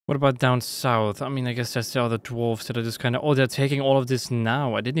What about down south? I mean, I guess that's the other dwarves that are just kind of... Oh, they're taking all of this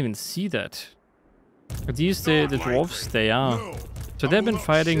now. I didn't even see that. Are these the dwarves? They are. So they've been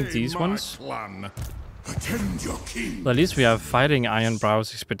fighting these ones? Well, at least we are fighting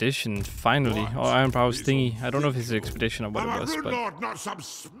Ironbrow's expedition, finally. Or Ironbrow's thingy. I don't know if it's an expedition or what it was, but...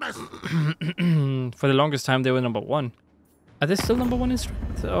 For the longest time, they were number 1. Are they still number 1 in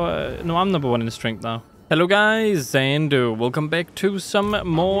strength? No, I'm number 1 in strength now. Hello guys, Xandu. Welcome back to some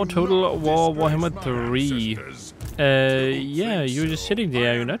more Total War Warhammer 3. Yeah, you're just sitting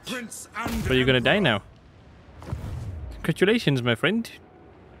there, you're not? But you're gonna die now. Congratulations, my friend.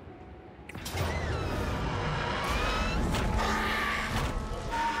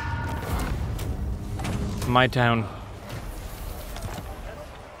 My town.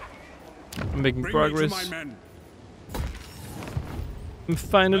 I'm making progress. I'm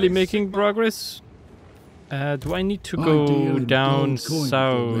finally making progress. Do I need to go down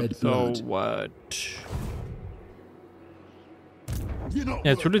south or what? Yeah,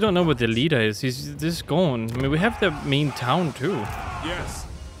 I truly don't know what the leader is. He's just gone. I mean, we have the main town too. Yes.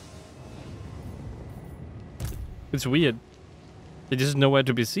 It's weird. They just nowhere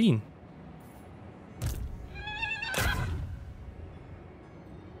to be seen.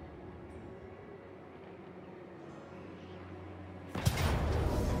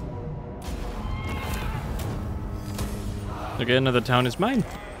 Okay, another town is mine.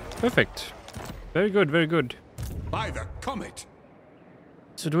 Perfect. Very good, very good. By the comet.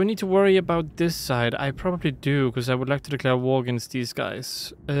 So do I need to worry about this side? I probably do, because I would like to declare war against these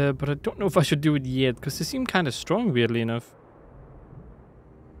guys. But I don't know if I should do it yet, because they seem kind of strong, weirdly enough.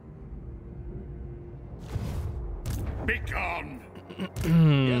 Be gone.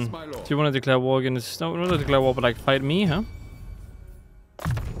 Yes, my lord. Do you want to declare war against... No, not declare war, but like fight me, huh?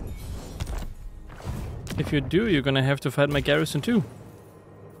 If you do, you're gonna have to fight my garrison too.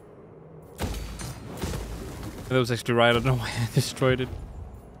 That was actually right, I don't know why I destroyed it.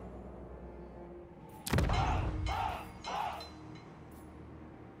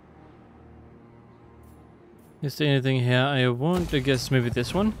 Is there anything here I want? I guess maybe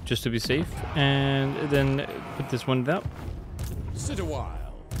this one, just to be safe. And then put this one down. Sit a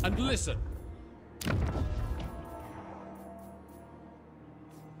while and listen.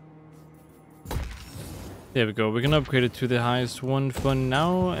 There we go. We're gonna upgrade it to the highest one for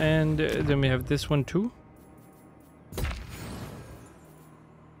now, and then we have this one too.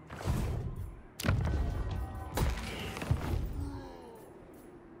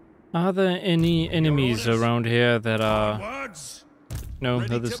 Are there any enemies around here that are... No,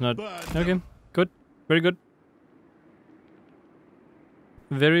 there's not. Okay, good. Very good.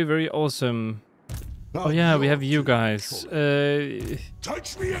 Very, very awesome. Oh yeah, we have you guys.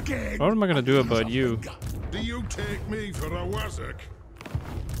 Touch me again. What am I gonna do about you? Do you take me for a wazzock?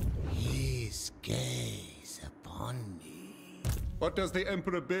 Please gaze upon me. What does the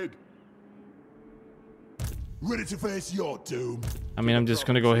Emperor bid? Ready to face your doom. I mean, I'm just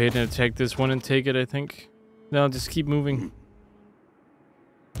gonna go ahead and attack this one and take it, I think. Then I'll just keep moving.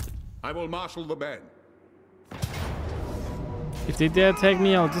 I will marshal the men. If they dare attack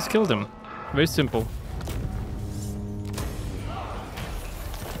me, I'll just kill them. Very simple.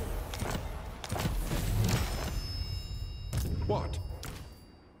 What?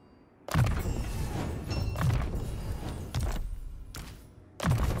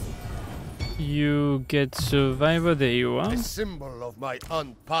 You get survivor, there you are. A symbol of my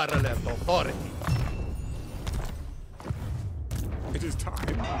unparalleled authority. It is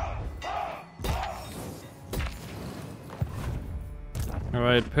time.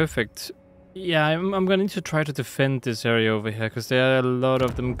 Alright, perfect. Yeah, I'm gonna need to try to defend this area over here, because there are a lot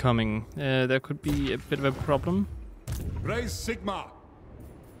of them coming. That could be a bit of a problem. Raise Sigma.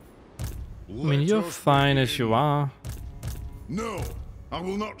 I mean, you're fine as you are. No, I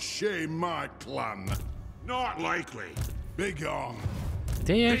will not shame my clan. Not likely. Be gone.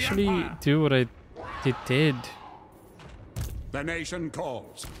 They actually do what they did. The nation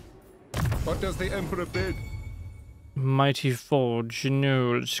calls. What does the Emperor bid? Mighty Forge.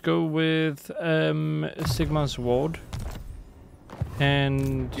 No, let's go with Sigma's Ward.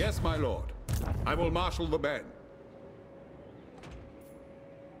 And... Yes, my lord. I will marshal the men.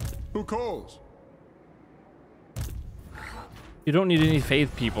 Who calls? You don't need any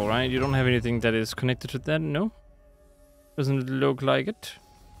faith people, right? You don't have anything that is connected to that, no? Doesn't look like it.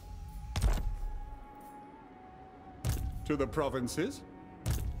 To the provinces?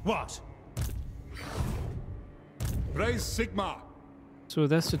 What? Raise Sigma. So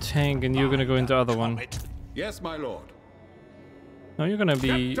that's the tank, and you're gonna go into the other one. Yes, my lord. No, you're gonna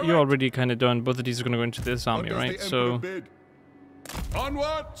be... You're already kind of done. Both of these are gonna go into this army, right? So...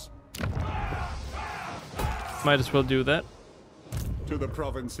 Onwards! Might as well do that. To the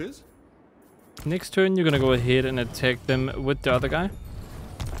provinces. Next turn, you're gonna go ahead and attack them with the other guy.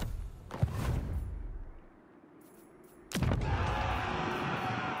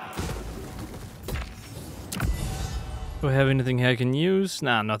 Do I have anything here I can use?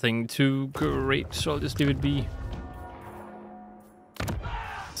 Nah, nothing too great, so I'll just leave it be.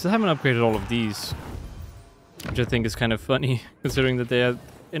 Still haven't upgraded all of these, which I think is kind of funny, considering that they are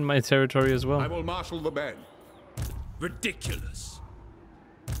in my territory as well. I will marshal the men. Ridiculous.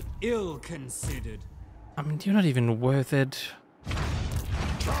 Ill-considered. I mean, you're not even worth it.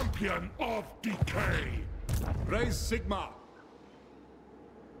 Champion of decay. Raise Sigma.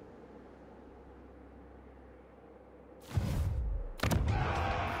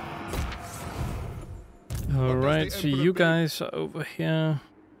 Alright, so you guys are over here.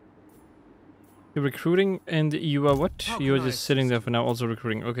 You're recruiting, and you are what? You're just sitting there for now, also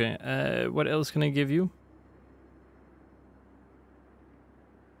recruiting. Okay, what else can I give you?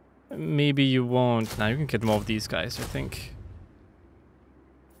 Maybe you won't. Now you can get more of these guys, I think.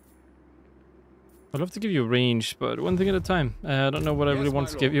 I'd love to give you range, but one thing at a time. I don't know what I really want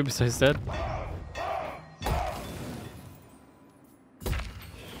to give you besides that.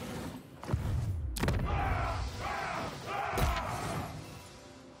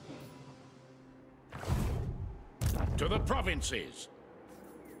 To the provinces.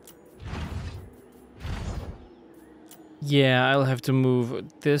 Yeah, I'll have to move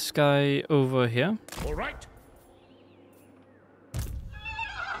this guy over here. All right.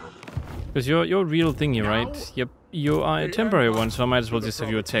 Because you're real thingy, right? Yep, you are a temporary one, so I might as well just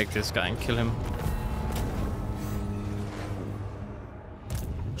have you attack this guy and kill him.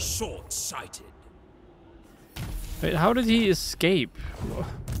 Short-sighted. Wait, how did he escape?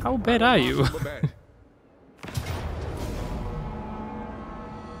 How bad are you?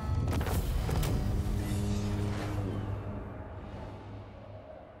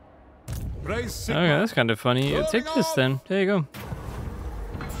 Okay, that's kind of funny. Take this then. There you go.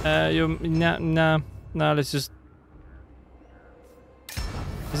 Nah, let's just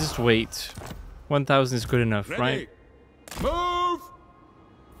wait. 1,000 is good enough, right? Move!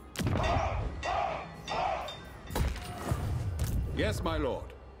 Yes, my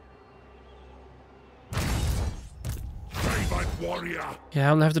lord. Favored warrior.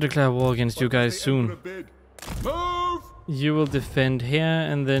 Yeah, I'll have to declare war against you guys soon. Move! You will defend here,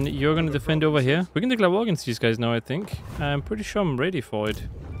 and then you're gonna defend over here. We can declare war against these guys now, I think. I'm pretty sure I'm ready for it.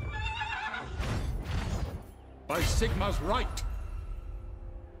 By Sigma's right.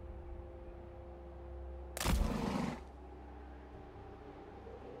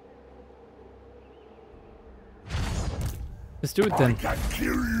 Let's do it then. I can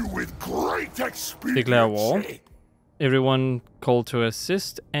kill you with great experience. Declare war. Everyone called to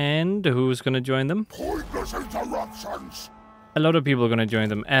assist, and who's gonna join them? Pointless interruptions. A lot of people are gonna join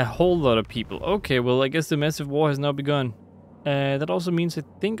them. A whole lot of people. Okay, well, I guess the massive war has now begun. That also means I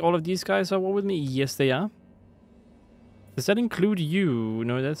think all of these guys are war with me. Yes, they are. Does that include you?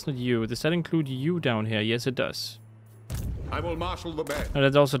 No, that's not you. Does that include you down here? Yes, it does. I will marshal the men.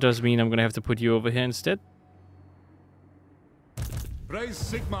 That also does mean I'm gonna have to put you over here instead. Raise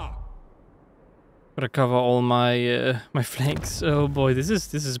Sigma. Gotta cover all my my flanks. Oh boy, this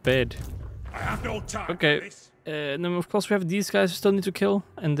is bad. I have no time. Okay. And then of course we have these guys who still need to kill,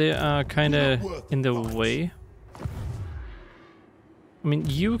 and they are kind of in the way. I mean,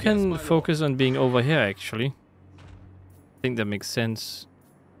 you can focus on being over here, actually. I think that makes sense.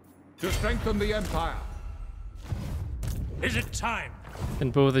 To strengthen the empire. Is it time?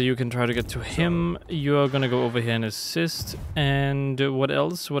 And both of you can try to get to him. You're gonna go over here and assist. And what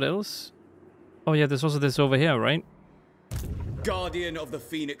else? What else? Oh yeah, there's also this over here, right? Guardian of the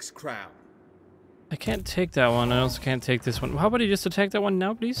Phoenix Crown. I can't take that one. I also can't take this one. How about you just attack that one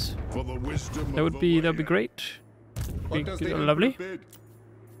now, please? For the wisdom That would be great. What does the Lovely. Emperor bid?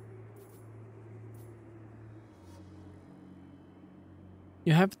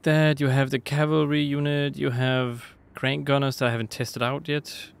 You have that. You have the cavalry unit. You have crank gunners that I haven't tested out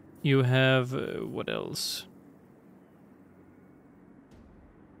yet. You have what else?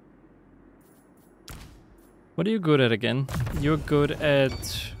 What are you good at again? You're good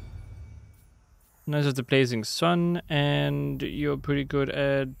at Knights of the Blazing Sun, and you're pretty good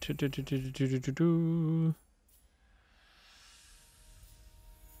at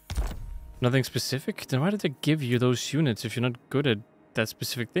nothing specific. Then why did they give you those units if you're not good at that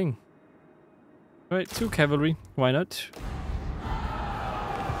specific thing? Alright, 2 cavalry. Why not?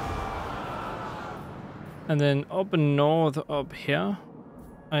 And then up north, up here,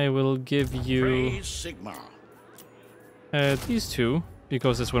 I will give you. Sigma. These two,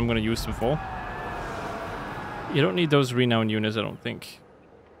 because that's what I'm going to use them for. You don't need those renown units, I don't think.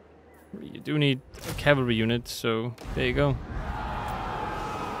 You do need a cavalry unit, so there you go.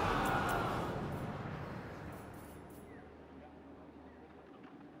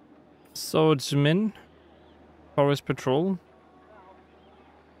 Swordsmen. Forest patrol.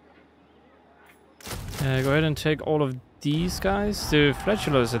 Go ahead and take all of these guys. The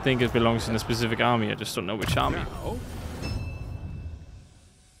flatulars, I think it belongs in a specific army. I just don't know which army. Now,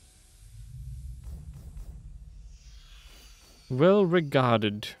 Well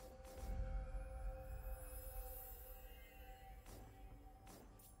regarded.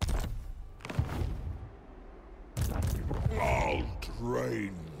 I'll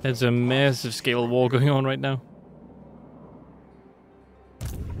train. There's a massive scale war going on right now.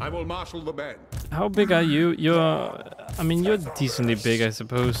 I will marshal the men. How big are you? I mean, you're decently big, I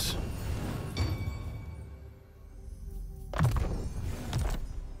suppose.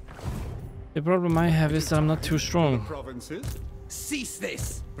 The problem I have is that I'm not too strong. Provinces. Cease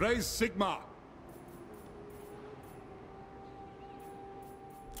this! Praise Sigma.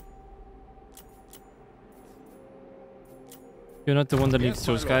 You're not the one that Yes, leads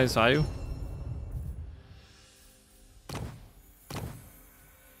my those lord. guys, are you?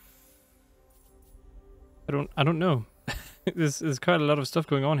 I don't know. There's quite a lot of stuff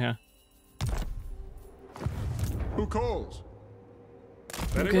going on here. Who calls?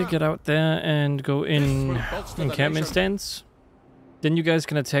 Very Okay, well. get out there and go in will bolster the encampment nation. stance. Then you guys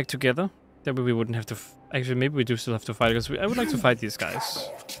can attack together. That way we wouldn't have to... Actually, maybe we do still have to fight, because I would like to fight these guys.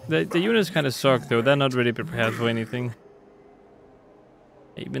 The units kind of suck, though. They're not really prepared for anything.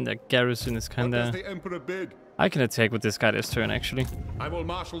 Even that garrison is What kind does of... the Emperor bid? I can attack with this guy this turn, actually. I will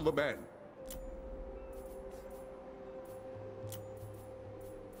marshal the men.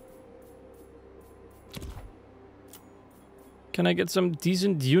 Can I get some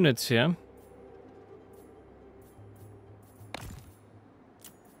decent units here?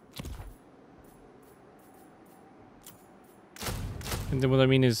 And then what I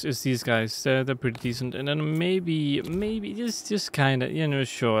mean is these guys, they're pretty decent. And then maybe just kind of, you know,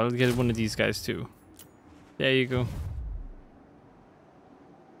 sure, I'll get one of these guys too. There you go.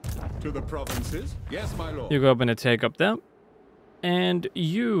 To the provinces. Yes, my lord. You go up and attack up there. And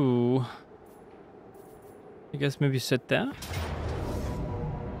you... I guess maybe sit there?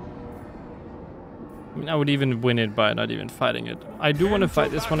 I mean, I would even win it by not even fighting it. I do want to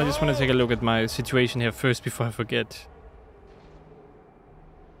fight this one, I just want to take a look at my situation here first before I forget.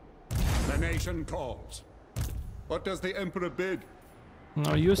 The nation calls. What does the Emperor bid?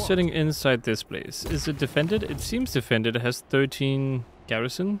 Now you're sitting inside this place. Is it defended? It seems defended. It has 13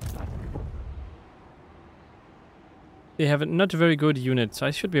 garrison. They have not very good units.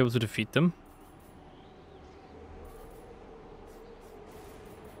 I should be able to defeat them.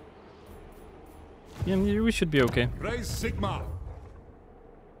 Yeah, we should be okay. Praise Sigma.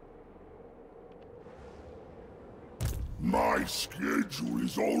 My schedule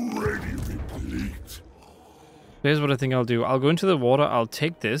is already replete. Here's what I think I'll do. I'll go into the water. I'll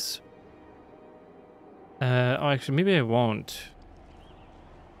take this. Oh, actually, maybe I won't.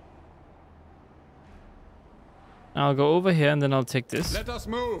 I'll go over here and then I'll take this. Let us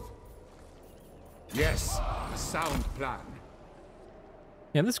move. Yes, a sound plan.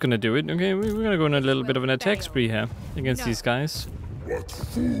 Yeah, that's gonna do it. Okay, we're gonna go on a little bit of an attack spree here against these guys. What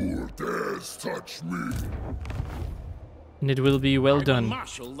fool dares touch me? And it will be well done.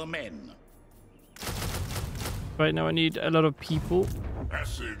 Marshal the men. Right now I need a lot of people.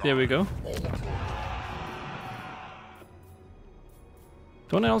 There we go.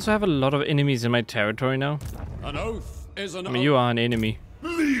 Don't I also have a lot of enemies in my territory now? An oath is an I mean, you are an enemy.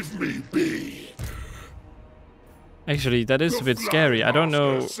 Leave me be. Actually, that is a bit scary. I don't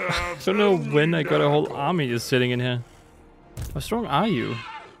know when I got a whole army just sitting in here. How strong are you?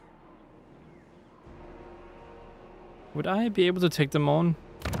 Would I be able to take them on?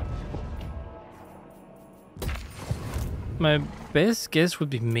 My best guess would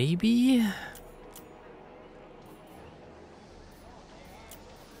be maybe...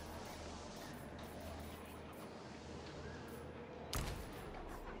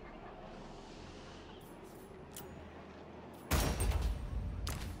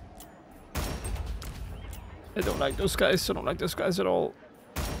 I don't like those guys. I don't like those guys at all.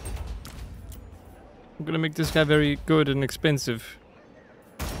 I'm gonna make this guy very good and expensive.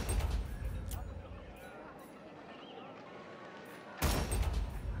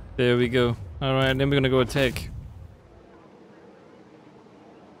 There we go. Alright, then we're gonna go attack.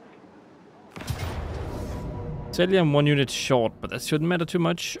 Sadly, I'm 1 unit short, but that shouldn't matter too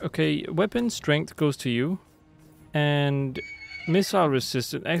much. Okay, weapon strength goes to you. And missile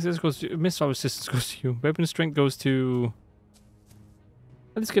resistance. Access goes to missile resistance goes to you. Weapon strength goes to.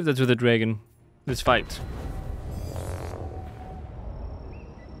 Let's give that to the dragon. Let's fight.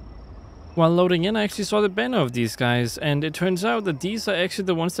 While loading in, I actually saw the banner of these guys, and it turns out that these are actually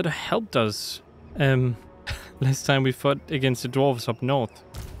the ones that helped us. Last time we fought against the dwarves up north.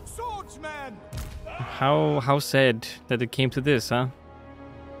 Swordsman! How sad that it came to this, huh?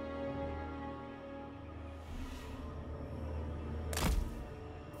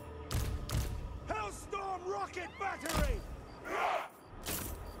 Hellstorm rocket battery!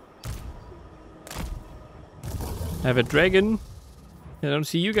 I have a dragon. I don't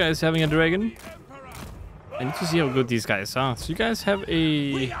see you guys having a dragon. I need to see how good these guys are. So you guys have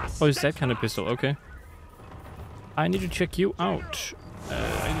a... Oh, is that kind of pistol? Okay. I need to check you out.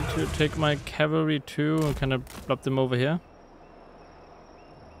 I need to take my cavalry too and kind of plop them over here.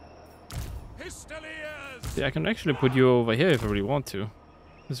 Yeah, I can actually put you over here if I really want to.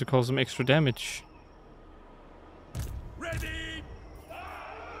 This will cause some extra damage.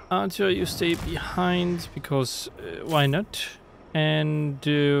 Archer, you stay behind because why not? And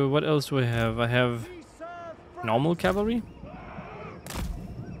what else do I have? I have normal cavalry.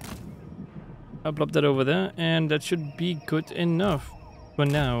 I'll plop that over there, and that should be good enough for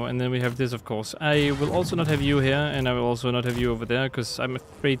now. And then we have this, of course. I will also not have you here, and I will also not have you over there, because I'm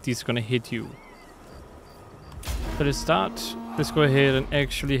afraid these are gonna hit you. So let's start. Let's go ahead and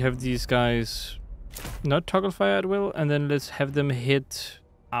actually have these guys not toggle fire at will, and then let's have them hit.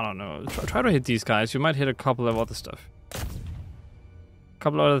 I don't know. Try to hit these guys. You might hit a couple of other stuff. A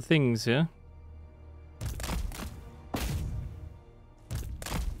couple other things, yeah.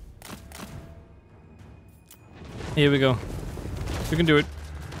 Here we go. You can do it.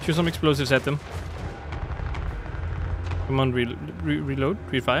 Shoot some explosives at them. Come on, reload,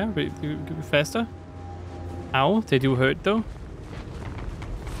 refire, faster. Ow, they do hurt though.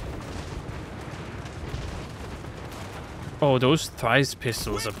 Oh, those thrice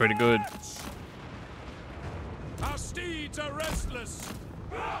pistols are pretty good. Our steeds are restless.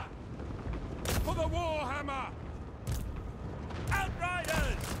 For the Warhammer.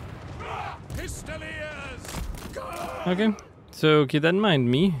 Outriders. Pistoliers. Okay, so keep that in mind.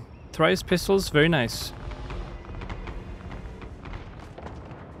 Me, thrice pistols, very nice.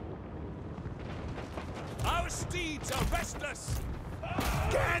 Our steeds are restless.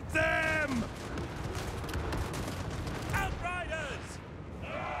 Get them! Outriders!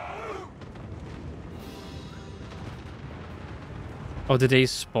 Oh, did they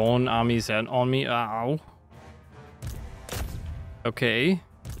spawn armies on me? Ow. Okay.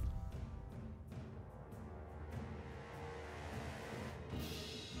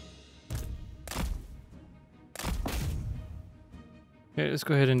 Okay, let's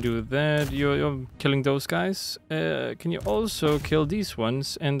go ahead and do that. You're killing those guys. Can you also kill these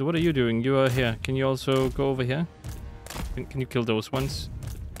ones? And what are you doing? You are here. Can you also go over here? Can you kill those ones?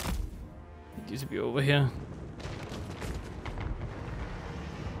 Need you to be over here.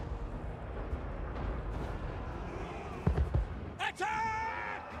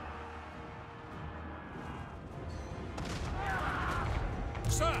 Attack!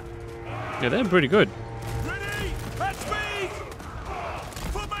 Sir! Yeah, they're pretty good. Ready! At speed!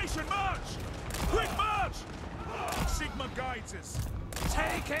 Formation march! Quick march! Sigma guides us.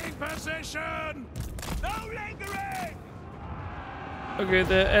 Taking position! No lingering! Okay,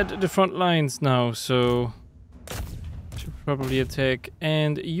 they're at the front lines now, so should probably attack.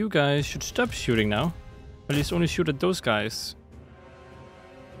 And you guys should stop shooting now. At least only shoot at those guys.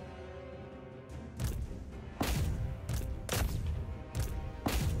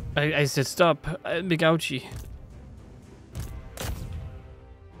 I said stop, big ouchie.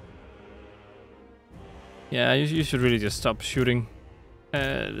 Yeah, you should really just stop shooting.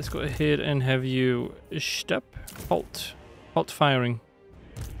 Let's go ahead and have you stop, halt firing.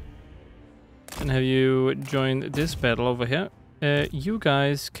 And have you join this battle over here. You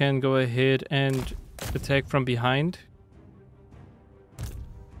guys can go ahead and attack from behind.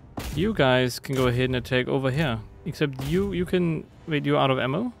 You guys can go ahead and attack over here. Except you can... Wait, you're out of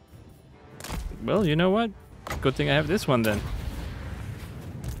ammo? Well, you know what? Good thing I have this one then.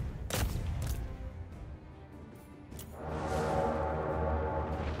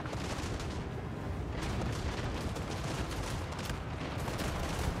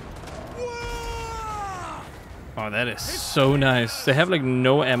 Oh, that is so nice. They have like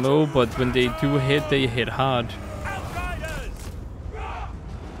no ammo, but when they do hit, they hit hard.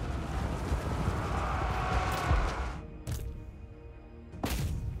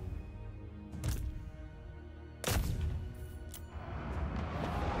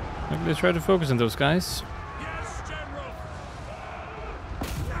 Let's try to focus on those guys. Yes,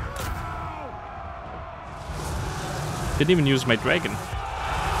 Didn't even use my dragon.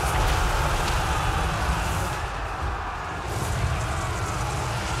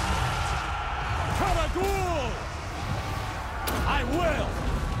 I will!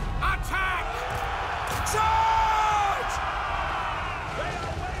 Attack! Charge! They are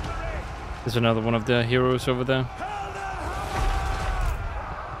wavering! There's another one of their heroes over there.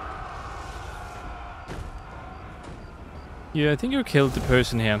 Yeah, I think you killed the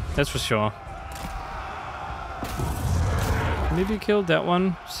person here. That's for sure. Maybe you killed that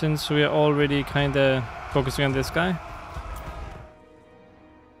one, since we are already kinda focusing on this guy.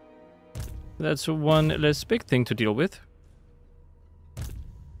 That's one less big thing to deal with.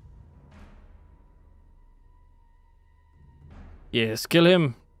 Yes, kill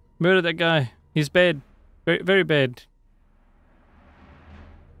him. Murder that guy. He's bad. Very, very bad.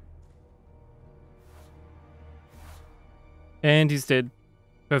 And he's dead.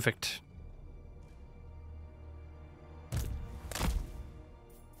 Perfect.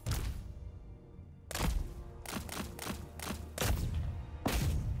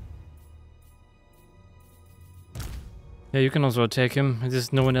 Yeah, you can also attack him.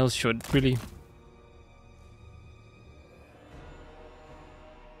 Just no one else should, really.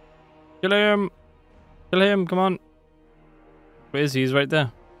 Kill him! Kill him, come on. Where is he? He's right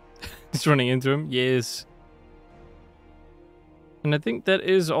there. He's running into him. Yes. And I think that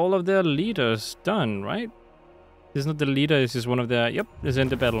is all of their leaders done, right? This is not the leader, this is one of their... Yep, it's in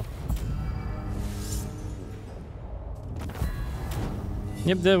the battle.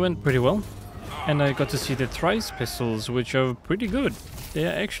 Yep, that went pretty well. And I got to see the thrice pistols, which are pretty good. They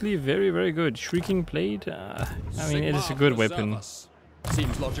are actually very, very good. Shrieking Blade, I mean, it is a good weapon.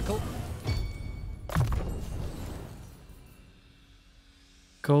 Seems logical.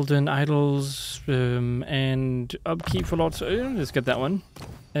 Golden Idols, and upkeep for lots. Let's get that one.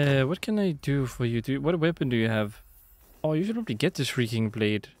 What can I do for you? What weapon do you have? Oh, you should probably get the Shrieking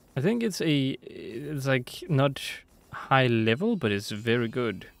Blade. I think it's like not high level, but it's very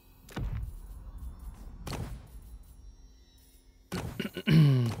good.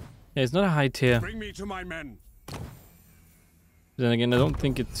 Yeah, it's not a high tier. Bring me to my men. Then again, I don't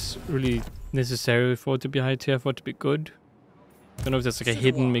think it's really necessary for it to be high tier for it to be good. I don't know if that's like a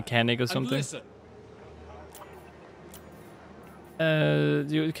hidden mechanic or something.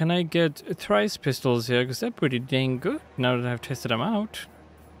 Can I get thrice pistols here? Because they're pretty dang good now that I've tested them out.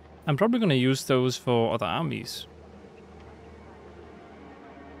 I'm probably going to use those for other armies.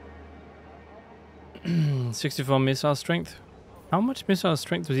 64 missile strength. How much missile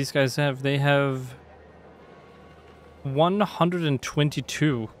strength do these guys have? They have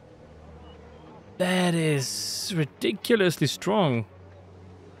 122. That is ridiculously strong.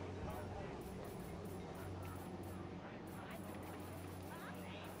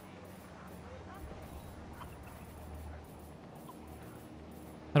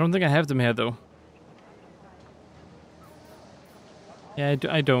 I don't think I have them here though. Yeah,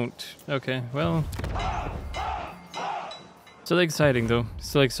 I don't. Okay, well. Still exciting though.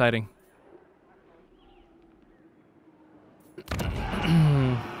 Still exciting.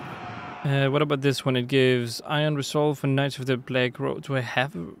 What about this one? It gives Iron Resolve for Knights of the Black Road. Do I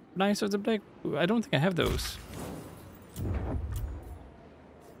have Knights of the Black? I don't think I have those.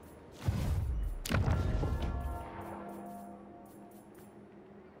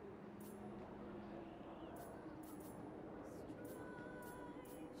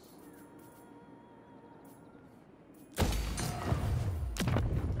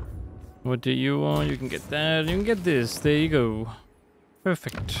 What do you want? You can get that. You can get this. There you go.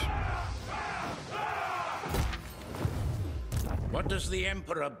 Perfect. What does the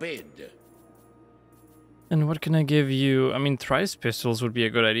Emperor bid? And what can I give you? I mean, thrice pistols would be a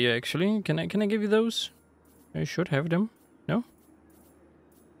good idea, actually. Can I give you those? I should have them. No? I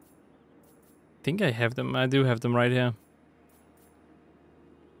think I have them. I do have them right here.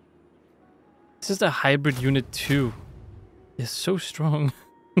 This is the hybrid unit 2. They're so strong.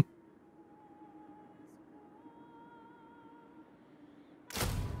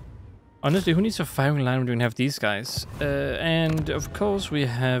 Honestly, who needs a firing line when we don't have these guys? And of course we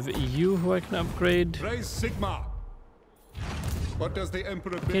have you who I can upgrade. Raise Sigma. What does the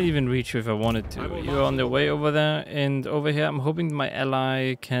Emperor bid? Can't even reach you if I wanted to. You're on the way over there, and over here I'm hoping my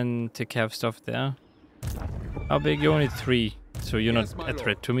ally can take care of stuff there. How big? You're only 3, so you're not a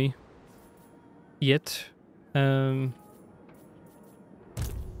threat to me. Yet. To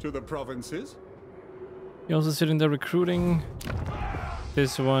the provinces? You're also sitting there recruiting.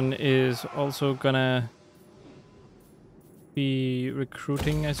 This one is also gonna be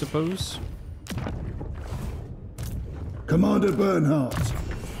recruiting, I suppose. Commander Bernhardt.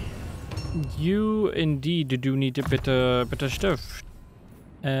 You indeed do need a better stuff.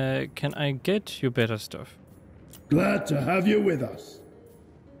 Can I get you better stuff? Glad to have you with us.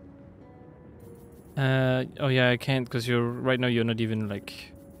 Oh yeah, I can't because right now you're not even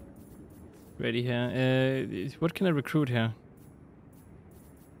like ready here. What can I recruit here?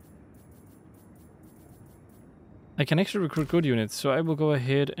 I can actually recruit good units, so I will go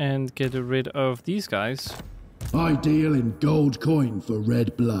ahead and get rid of these guys. I deal in gold coin for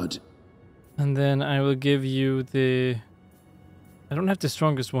red blood. And then I will give you the... I don't have the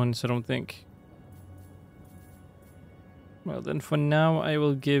strongest ones, I don't think. Well, then for now I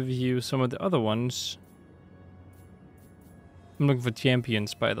will give you some of the other ones. I'm looking for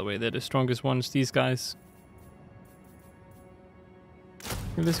champions, by the way. They're the strongest ones, these guys.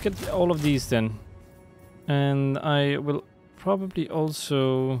 Okay, let's get all of these then. And I will probably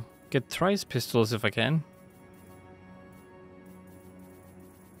also get thrice pistols if I can.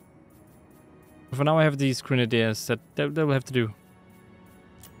 For now I have these grenadiers that will have to do.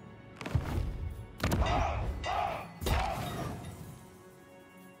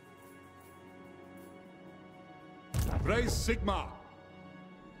 Raise Sigma.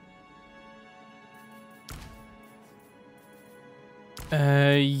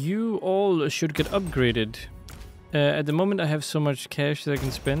 You all should get upgraded. At the moment I have so much cash that I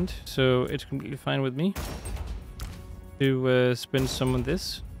can spend, so it's completely fine with me to spend some on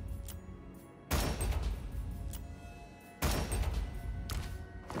this.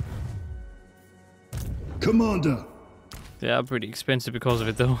 Commander! They are pretty expensive because of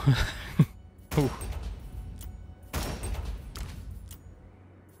it though. Ooh.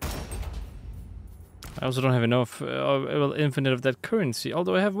 I also don't have enough, well, infinite of that currency,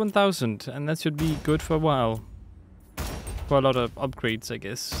 although I have 1,000, and that should be good for a while. For a lot of upgrades, I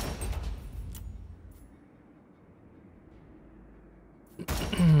guess.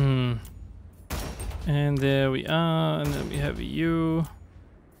 And there we are, and then we have you.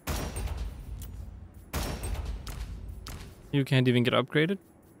 You can't even get upgraded?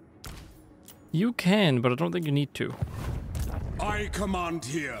 You can, but I don't think you need to. I command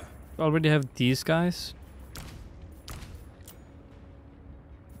here. I already have these guys.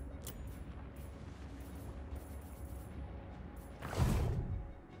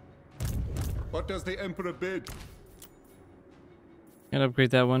 What does the Emperor bid? Can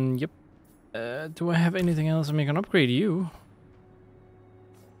upgrade that one, yep. Do I have anything else? I mean, I can upgrade you.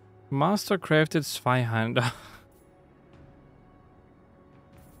 Master crafted Zweihander.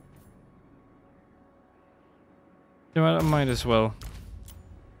 You know what, I might as well.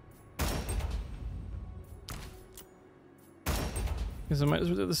 Because I might as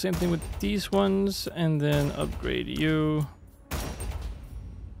well do the same thing with these ones and then upgrade you.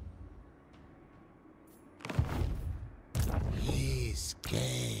 Please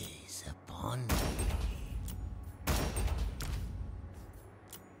gaze upon me.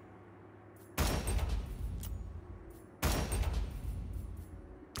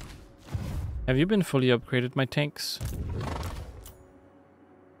 Have you been fully upgraded, my tanks?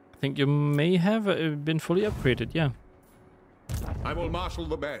 I think you may have been fully upgraded, yeah. I will marshal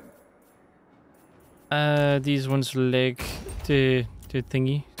the men. These ones lack the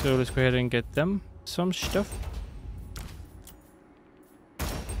thingy, so let's go ahead and get them some stuff.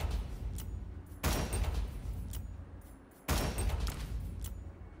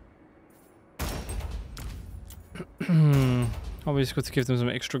 Always good to give them some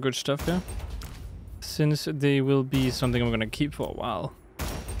extra good stuff, yeah? Since they will be something I'm gonna keep for a while.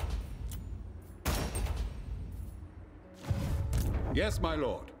 Yes, my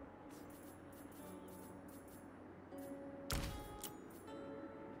lord.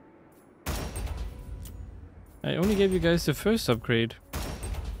 I only gave you guys the first upgrade.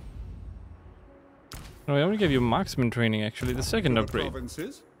 No, I only gave you marksman training, actually, the second upgrade.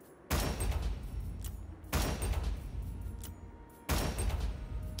 Provinces?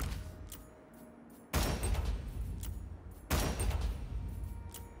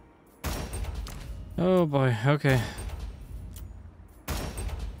 Oh boy, okay.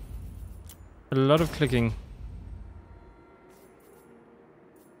 A lot of clicking. I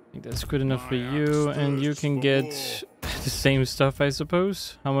think that's good enough for you, and you can get the same stuff, I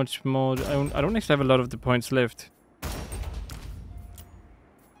suppose. How much more? I don't actually have a lot of the points left.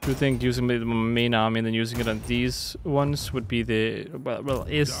 Do you think using the main army and then using it on these ones would be the well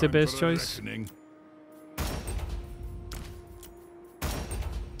is the best choice?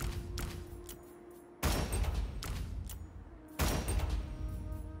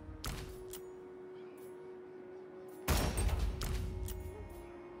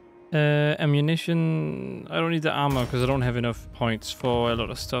 Ammunition. I don't need the armor because I don't have enough points for a lot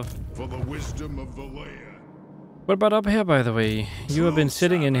of stuff. For the wisdom of the layer. What about up here, by the way? You have been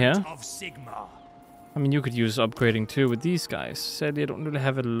sitting in here. Of Sigma. I mean, you could use upgrading too with these guys. Sadly, I don't really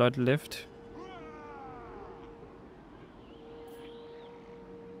have a lot left.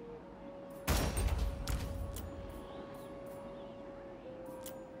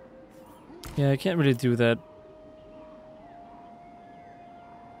 Yeah, I can't really do that.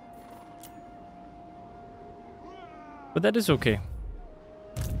 But that is okay.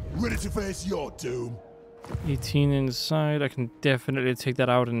 Ready to face your doom. 18 inside. I can definitely take that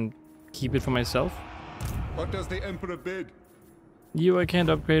out and keep it for myself. What does the Emperor bid? You I can't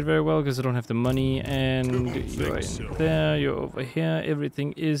upgrade very well because I don't have the money, and you're in there, you're over here.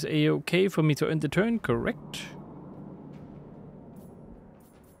 Everything is a-okay for me to end the turn, correct?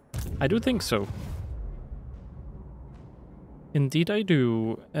 I do think so. Indeed I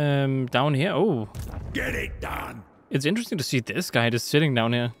do. Down here, oh. Get it done. It's interesting to see this guy just sitting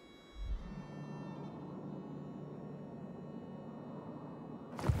down here.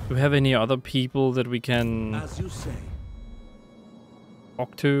 Do we have any other people that we can As you say.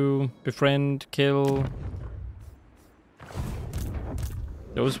 talk to, befriend, kill?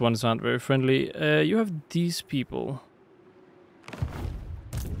 Those ones aren't very friendly. You have these people.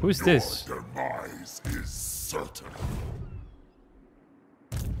 Who is this? Demise is certain.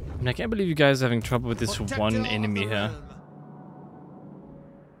 And I can't believe you guys are having trouble with this one enemy here.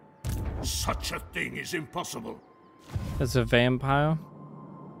 Such a thing is impossible. That's a vampire.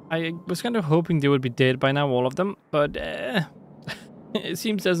 I was kind of hoping they would be dead by now, all of them, but it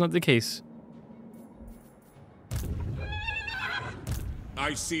seems that's not the case.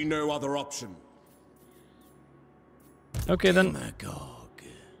 I see no other option. Okay then. Demagogue.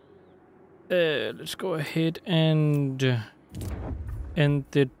 Let's go ahead and end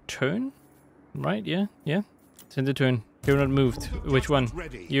the turn. Right? Yeah. It's in the turn. You're not moved. Which one?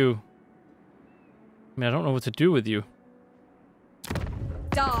 You. I mean, I don't know what to do with you.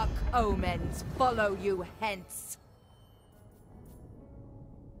 Dark omens follow you hence.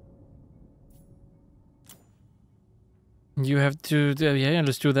 You have to, yeah,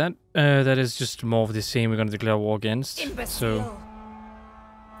 let's do that. That is just more of the same we're gonna declare war against. So,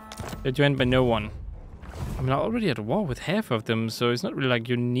 they're joined by no one. I mean, I'm already at war with half of them, so it's not really like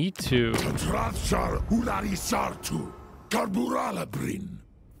you need to.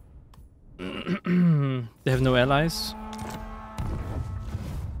 They have no allies.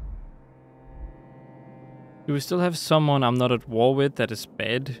 Do we still have someone I'm not at war with that is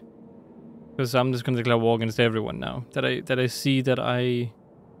bad? Because I'm just gonna declare war against everyone now. That I see that I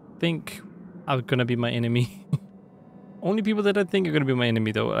think are gonna be my enemy. Only people that I think are gonna be my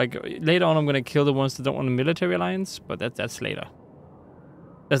enemy though. Like later on I'm gonna kill the ones that don't want a military alliance, but that's later.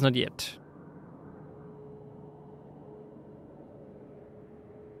 That's not yet.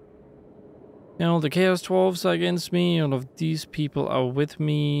 And all the Chaos Dwarves are against me, all of these people are with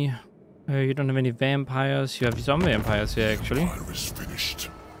me. You don't have any vampires. You have some vampires here, actually. Fire is finished.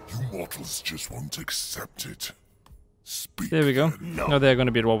 You mortals just won't accept it. Speak. There we go. Now they're going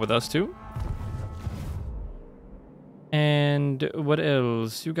to be at war with us too. And what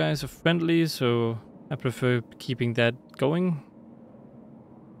else? You guys are friendly, so I prefer keeping that going.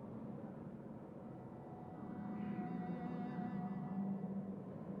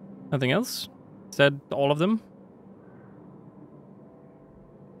 Nothing else? Is that all of them?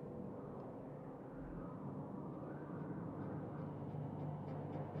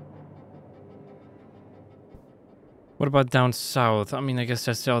 What about down south? I mean, I guess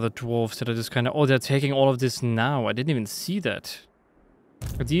that's the other dwarves that are just kind of... Oh, they're taking all of this now. I didn't even see that.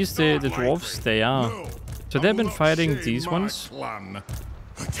 Are these the dwarves? They are. So they've been fighting these ones? Well,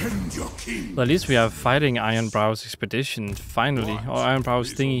 at least we are fighting Ironbrow's expedition, finally. Or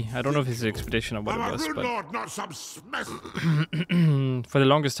Ironbrow's thingy. I don't know if it's an expedition or what it was, but... For the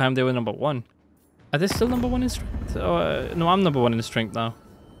longest time, they were number 1. Are they still number 1 in strength? No, I'm number 1 in strength now.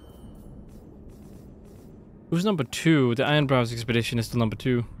 Who's number 2? The Ironbrow's expedition is still number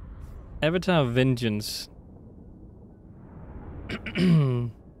 2. Avatar Vengeance.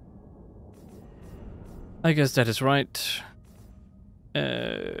 I guess that is right.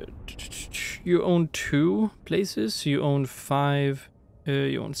 You own 2 places. You own 5.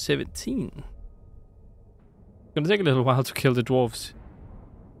 You own 17. Gonna take a little while to kill the dwarves,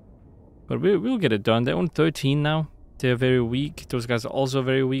 but we'll get it done. They own 13 now. They're very weak. Those guys are also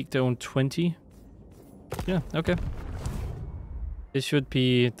very weak. They own 20. Yeah, okay. They should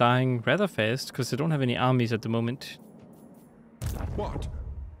be dying rather fast because they don't have any armies at the moment. What?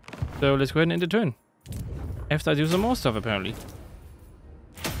 So let's go ahead and end the turn. After I do some more stuff, apparently.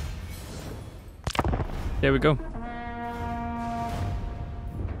 There we go.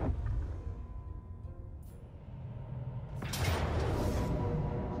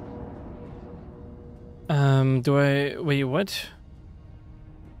 Do I... Wait, what?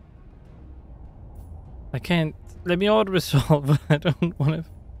 I can't... Let me auto-resolve. I don't want to...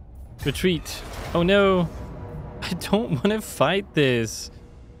 Retreat. Oh no! I don't want to fight this.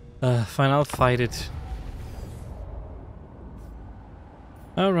 Fine, I'll fight it.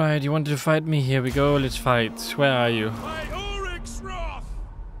 Alright, you wanted to fight me? Here we go, let's fight. Where are you?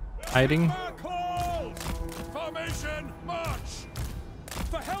 Hiding? Formation, march!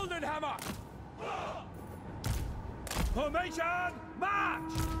 For Heldenhammer! Formation,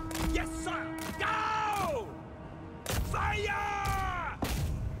 march! Yes, sir! Go! Fire!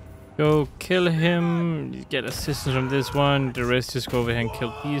 Go kill him. You get assistance from this one. The rest just go over here and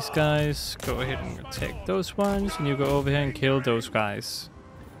kill these guys. Go ahead and attack those ones. And you go over here and kill those guys.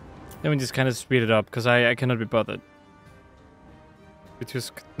 Then we just kind of speed it up because I cannot be bothered. We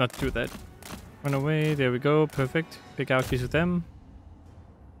just not do that. Run away. There we go. Perfect. Pick out these of them.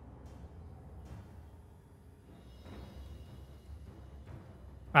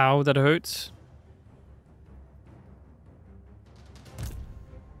 Ow, that hurts.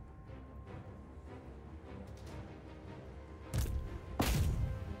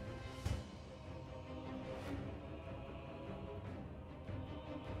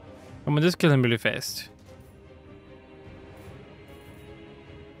 I'm gonna just kill him really fast.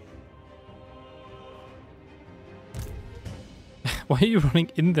 Why are you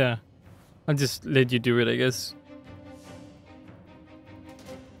running in there? I'll just let you do it, I guess.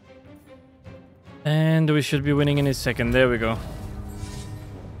 And we should be winning in a second. There we go.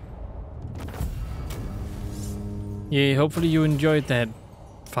 Yeah, hopefully you enjoyed that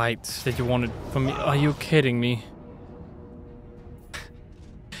fight that you wanted from me. Are you kidding me?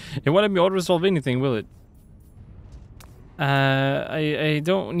 It won't let me auto-resolve anything, will it? I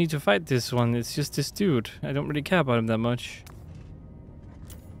don't need to fight this one. It's just this dude. I don't really care about him that much.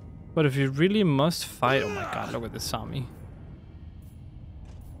 But if you really must fight... Oh my god, look at this army.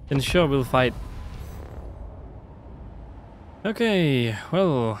 Then sure, we'll fight. Okay,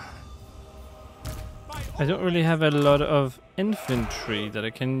 well... I don't really have a lot of infantry that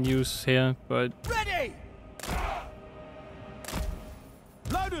I can use here, but... Ready!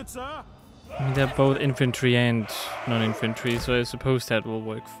 Loaded, sir! I mean, they're both infantry and non-infantry, so I suppose that will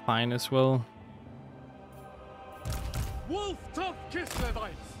work fine as well. Wolf tough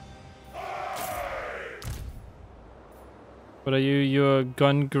Kislevites! What are you? Your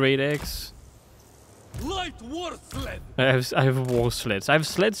gun great axe? Light war sled! I have war sleds. I have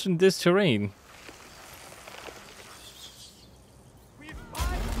sleds in this terrain.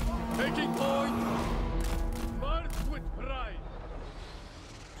 Taking point! March with pride!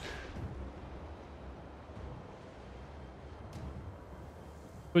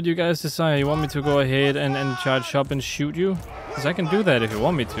 What do you guys decide? You want me to go ahead and charge up and shoot you? Because I can do that if you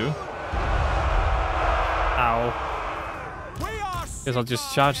want me to. Ow. Guess I'll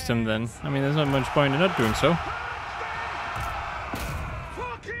just charge them then. I mean, there's not much point in not doing so.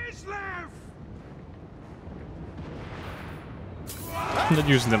 I'm not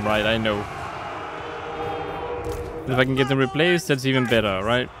using them right, I know. But if I can get them replaced, that's even better,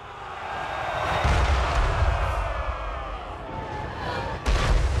 right?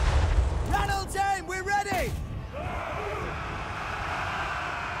 We're ready!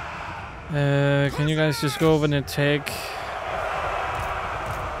 Can you guys just go over and attack?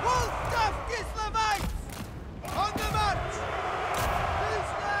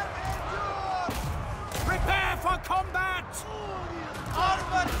 Prepare for combat!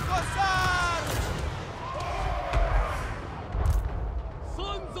 Armored Cossars!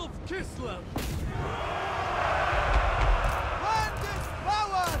 Sons of Kislev! Land is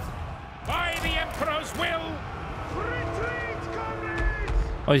powered! By the Emperor's will! Retreat, comrades!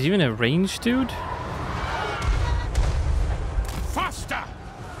 Oh, is he even a ranged dude? Faster!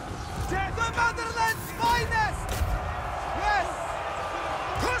 The motherland's finest! Yes!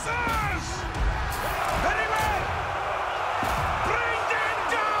 Cossars! Very well! Bring them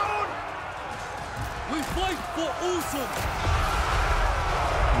down! We fight for Ulsan!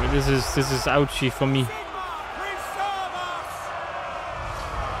 I mean, this is ouchy for me. Preserve us!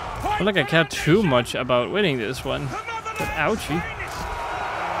 I feel like I care too much about winning this one. But ouchie.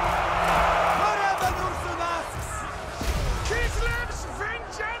 Whatever Ulsan asks! Kislev's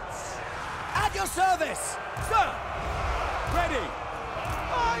vengeance! At your service! Sir! Ready!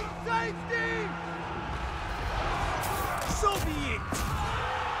 My safety! So be it!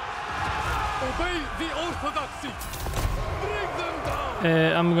 Obey the orthodoxy! Bring them down!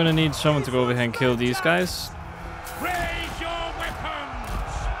 I'm gonna need someone to go over here and kill these guys. Raise your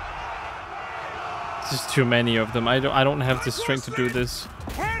weapons! There's too many of them. I don't have the strength to do this.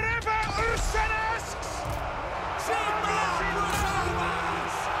 Wherever Ursen asks!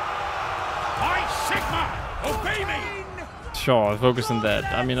 High Sigma! Obey me! Sure, I'll focus on that.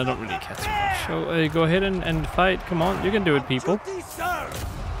 I mean, I don't really care too much. So go ahead and fight. Come on, you can do it, people.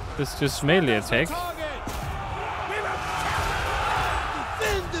 This just melee attack.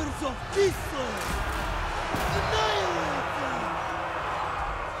 Defenders of Kislev!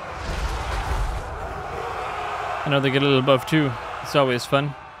 I know they get a little buff too. It's always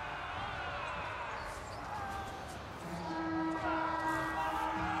fun.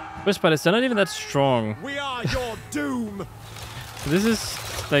 Spiders, they're not even that strong. We are your doom! This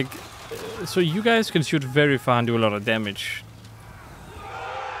is like... so you guys can shoot very far and do a lot of damage.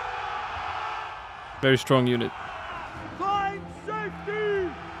 Very strong unit. Find safety!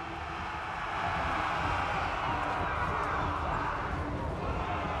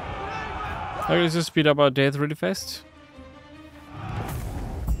 Okay, let's just speed up our death really fast.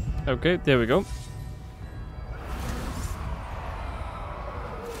 Okay, there we go.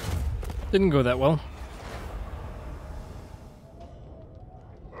 Didn't go that well.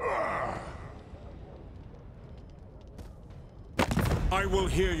 I will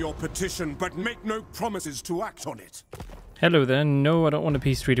hear your petition, but make no promises to act on it. Hello there. No, I don't want a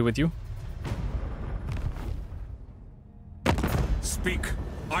peace treaty with you. Speak.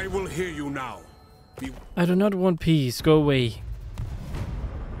 I will hear you now. I do not want peace. Go away.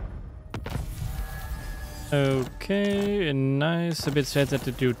 Okay, nice. A bit sad that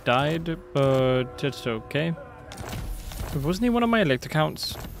the dude died, but that's okay. Wasn't he one of my elect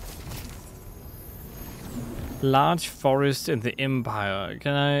accounts? Large forest in the Empire.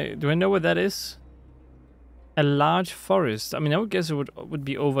 Do I know what that is? A large forest. I mean, I would guess it would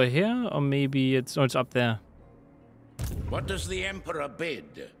be over here, or maybe it's up there. What does the Emperor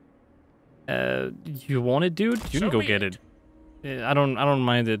bid? You want it, dude? You can go get it. I don't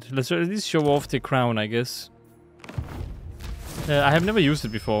mind it. Let's at least show off the crown, I guess. I have never used it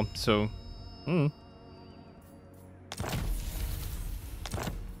before, so.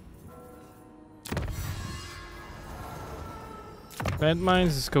 Bad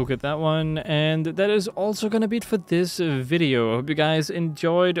Minds, let's go get that one. And that is also gonna be it for this video. I hope you guys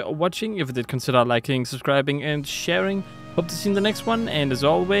enjoyed watching. If you did, consider liking, subscribing, and sharing. Hope to see you in the next one. And as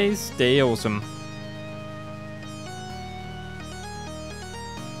always, stay awesome.